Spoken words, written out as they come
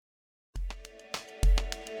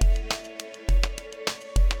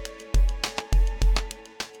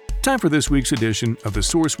Time for this week's edition of the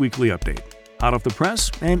Source Weekly Update. Hot off the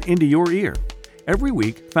press and into your ear. Every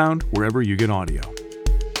week found wherever you get audio.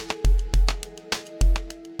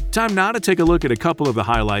 Time now to take a look at a couple of the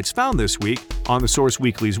highlights found this week on the Source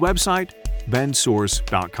Weekly's website,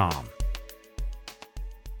 bensource.com.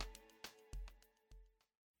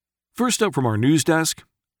 First up from our news desk,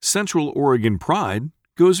 Central Oregon Pride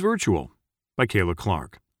goes virtual by Kayla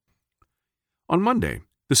Clark. On Monday,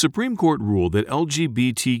 the Supreme Court ruled that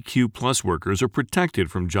LGBTQ+ workers are protected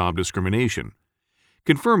from job discrimination,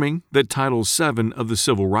 confirming that Title VII of the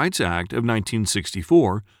Civil Rights Act of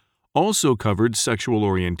 1964 also covered sexual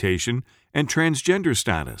orientation and transgender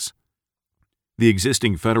status. The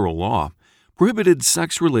existing federal law prohibited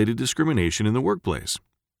sex-related discrimination in the workplace.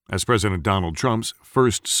 As President Donald Trump's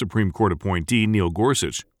first Supreme Court appointee, Neil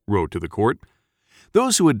Gorsuch, wrote to the court,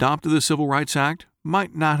 those who adopted the Civil Rights Act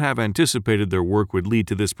might not have anticipated their work would lead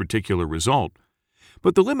to this particular result,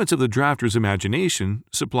 but the limits of the drafter's imagination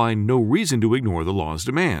supply no reason to ignore the law's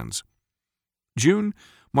demands. June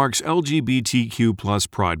marks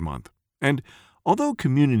LGBTQ+ Pride Month, and although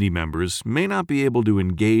community members may not be able to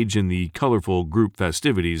engage in the colorful group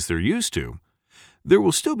festivities they're used to, there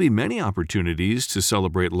will still be many opportunities to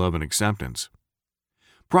celebrate love and acceptance.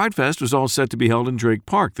 Pride Fest was all set to be held in Drake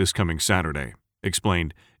Park this coming Saturday,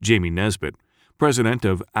 explained Jamie Nesbitt, president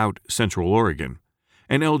of Out Central Oregon,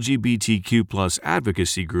 an LGBTQ+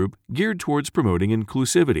 advocacy group geared towards promoting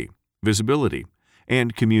inclusivity, visibility,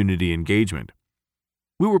 and community engagement.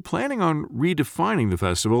 We were planning on redefining the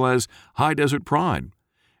festival as High Desert Pride,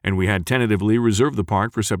 and we had tentatively reserved the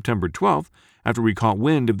park for September 12th after we caught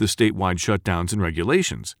wind of the statewide shutdowns and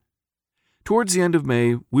regulations. Towards the end of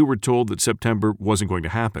May, we were told that September wasn't going to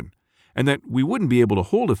happen, and that we wouldn't be able to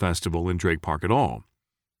hold a festival in Drake Park at all.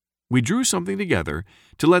 We drew something together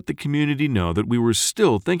to let the community know that we were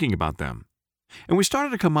still thinking about them, and we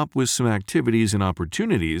started to come up with some activities and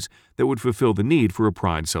opportunities that would fulfill the need for a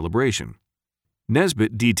Pride celebration.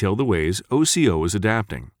 Nesbitt detailed the ways OCO is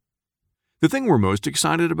adapting. The thing we're most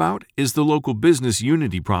excited about is the local Business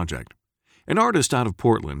Unity Project. An artist out of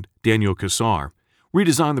Portland, Daniel Kassar,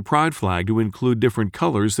 redesigned the Pride flag to include different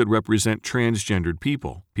colors that represent transgendered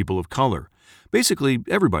people, people of color, basically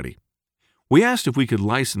everybody. We asked if we could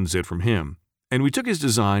license it from him, and we took his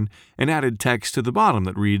design and added text to the bottom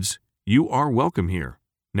that reads, "You are welcome here,"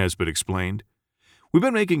 Nesbitt explained. We've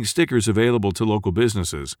been making stickers available to local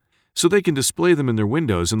businesses so they can display them in their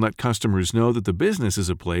windows and let customers know that the business is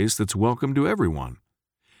a place that's welcome to everyone.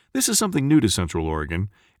 This is something new to Central Oregon,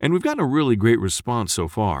 and we've gotten a really great response so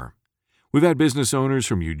far. We've had business owners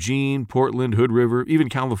from Eugene, Portland, Hood River, even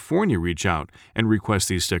California reach out and request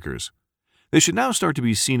these stickers. They should now start to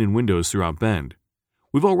be seen in windows throughout Bend.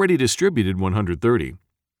 We've already distributed 130.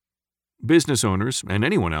 Business owners, and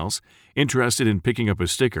anyone else, interested in picking up a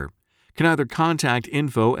sticker, can either contact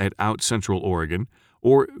info@Out Central Oregon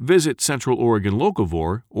or visit Central Oregon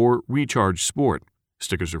Locavore or Recharge Sport.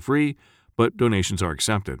 Stickers are free, but donations are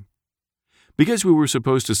accepted. Because we were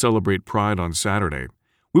supposed to celebrate Pride on Saturday,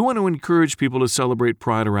 we want to encourage people to celebrate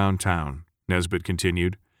Pride around town, Nesbitt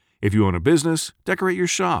continued. If you own a business, decorate your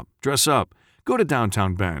shop, dress up, go to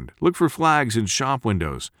downtown Bend, look for flags in shop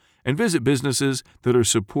windows, and visit businesses that are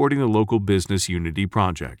supporting the local Business Unity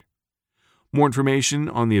Project. More information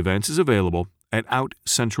on the events is available at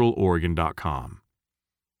outcentraloregon.com.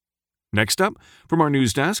 Next up, from our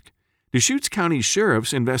news desk, Deschutes County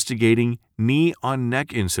Sheriff's investigating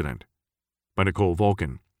knee-on-neck incident by Nicole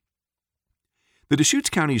Vulcan. The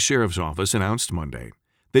Deschutes County Sheriff's Office announced Monday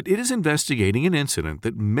that it is investigating an incident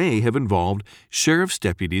that may have involved sheriff's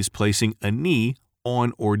deputies placing a knee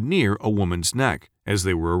on or near a woman's neck as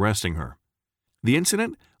they were arresting her. The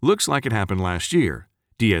incident looks like it happened last year,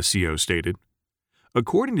 DSCO stated.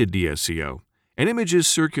 According to DSCO, an image is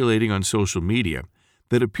circulating on social media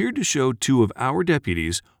that appeared to show two of our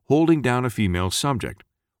deputies holding down a female subject,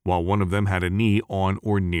 while one of them had a knee on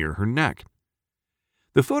or near her neck.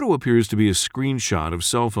 The photo appears to be a screenshot of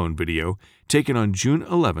cell phone video taken on June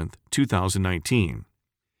 11, 2019.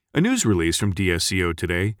 A news release from DSCO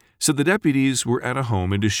today said the deputies were at a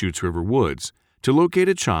home in Deschutes River Woods to locate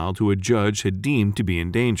a child who a judge had deemed to be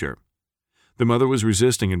in danger. The mother was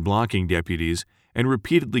resisting and blocking deputies and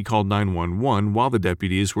repeatedly called 911 while the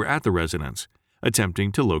deputies were at the residence,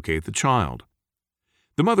 attempting to locate the child.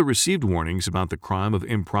 The mother received warnings about the crime of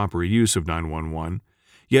improper use of 911,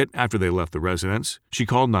 yet after they left the residence, she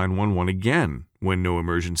called 911 again when no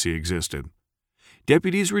emergency existed.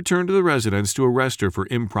 Deputies returned to the residence to arrest her for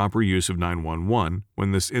improper use of 911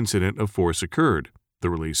 when this incident of force occurred, the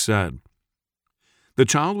release said. The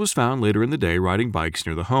child was found later in the day riding bikes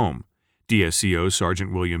near the home, DSCO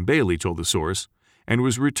Sergeant William Bailey told the source, and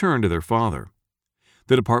was returned to their father.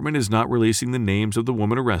 The department is not releasing the names of the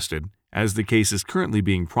woman arrested, as the case is currently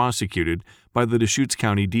being prosecuted by the Deschutes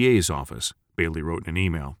County DA's office, Bailey wrote in an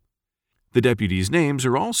email. The deputies' names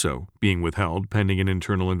are also being withheld pending an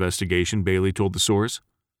internal investigation, Bailey told the source.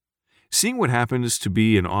 Seeing what happens to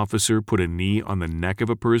be an officer put a knee on the neck of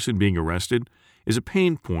a person being arrested is a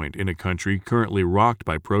pain point in a country currently rocked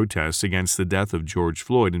by protests against the death of George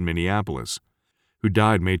Floyd in Minneapolis, who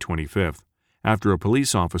died May 25th after a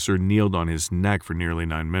police officer kneeled on his neck for nearly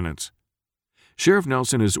 9 minutes. Sheriff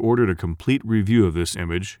Nelson has ordered a complete review of this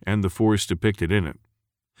image and the force depicted in it.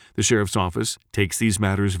 The sheriff's office takes these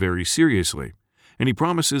matters very seriously, and he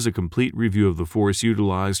promises a complete review of the force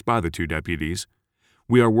utilized by the two deputies.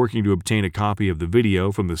 We are working to obtain a copy of the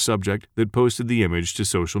video from the subject that posted the image to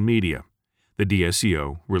social media, the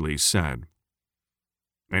DSCO release said.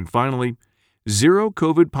 And finally, 0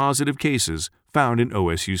 COVID-positive cases found in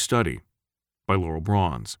OSU study, by Laurel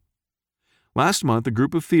Bronze. Last month, a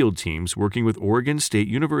group of field teams working with Oregon State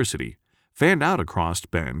University fanned out across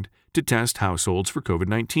Bend to test households for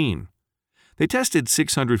COVID-19. They tested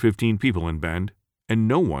 615 people in Bend, and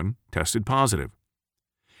no one tested positive.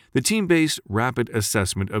 The team-based Rapid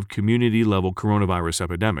Assessment of Community-Level Coronavirus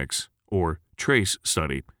Epidemics, or TRACE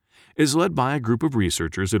study, is led by a group of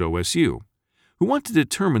researchers at OSU who want to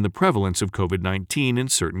determine the prevalence of COVID-19 in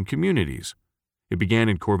certain communities. It began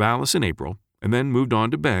in Corvallis in April and then moved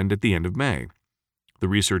on to Bend at the end of May. The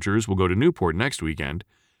researchers will go to Newport next weekend,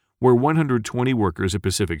 where 120 workers at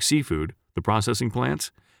Pacific Seafood, the processing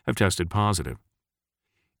plants, have tested positive.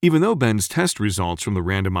 Even though Bend's test results from the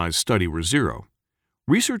randomized study were 0,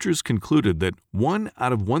 researchers concluded that 1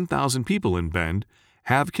 out of 1,000 people in Bend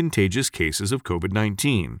have contagious cases of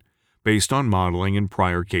COVID-19, based on modeling and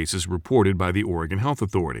prior cases reported by the Oregon Health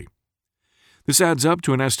Authority. This adds up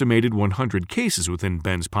to an estimated 100 cases within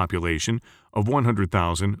Bend's population of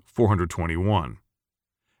 100,421.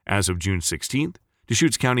 As of June 16th,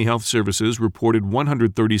 Deschutes County Health Services reported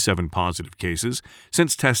 137 positive cases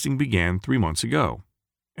since testing began 3 months ago,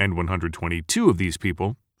 and 122 of these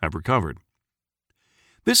people have recovered.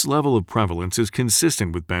 This level of prevalence is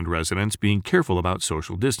consistent with Bend residents being careful about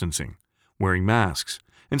social distancing, wearing masks,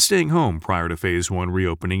 and staying home prior to Phase 1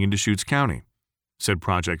 reopening in Deschutes County, said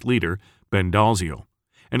project leader Ben Dalziel,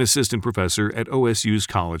 an assistant professor at OSU's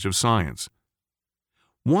College of Science.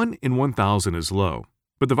 1 in 1,000 is low,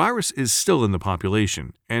 but the virus is still in the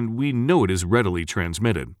population, and we know it is readily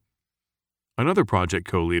transmitted. Another project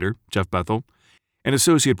co-leader, Jeff Bethel, an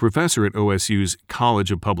associate professor at OSU's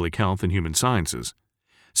College of Public Health and Human Sciences,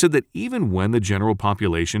 said that even when the general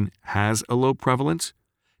population has a low prevalence,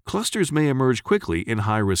 clusters may emerge quickly in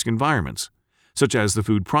high-risk environments, such as the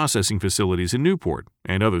food processing facilities in Newport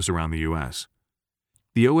and others around the U.S.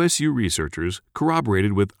 The OSU researchers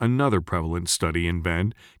corroborated with another prevalent study in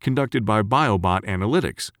Bend conducted by BioBot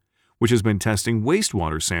Analytics, which has been testing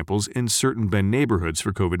wastewater samples in certain Bend neighborhoods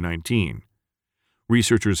for COVID-19.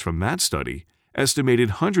 Researchers from that study estimated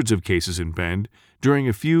hundreds of cases in Bend during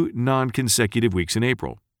a few non-consecutive weeks in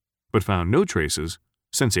April, but found no traces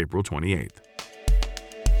since April 28th.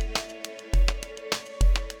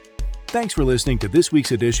 Thanks for listening to this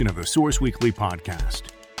week's edition of the Source Weekly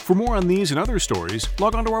podcast. For more on these and other stories,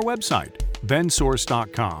 log on to our website,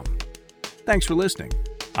 bendsource.com. Thanks for listening.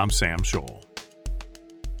 I'm Sam Scholl.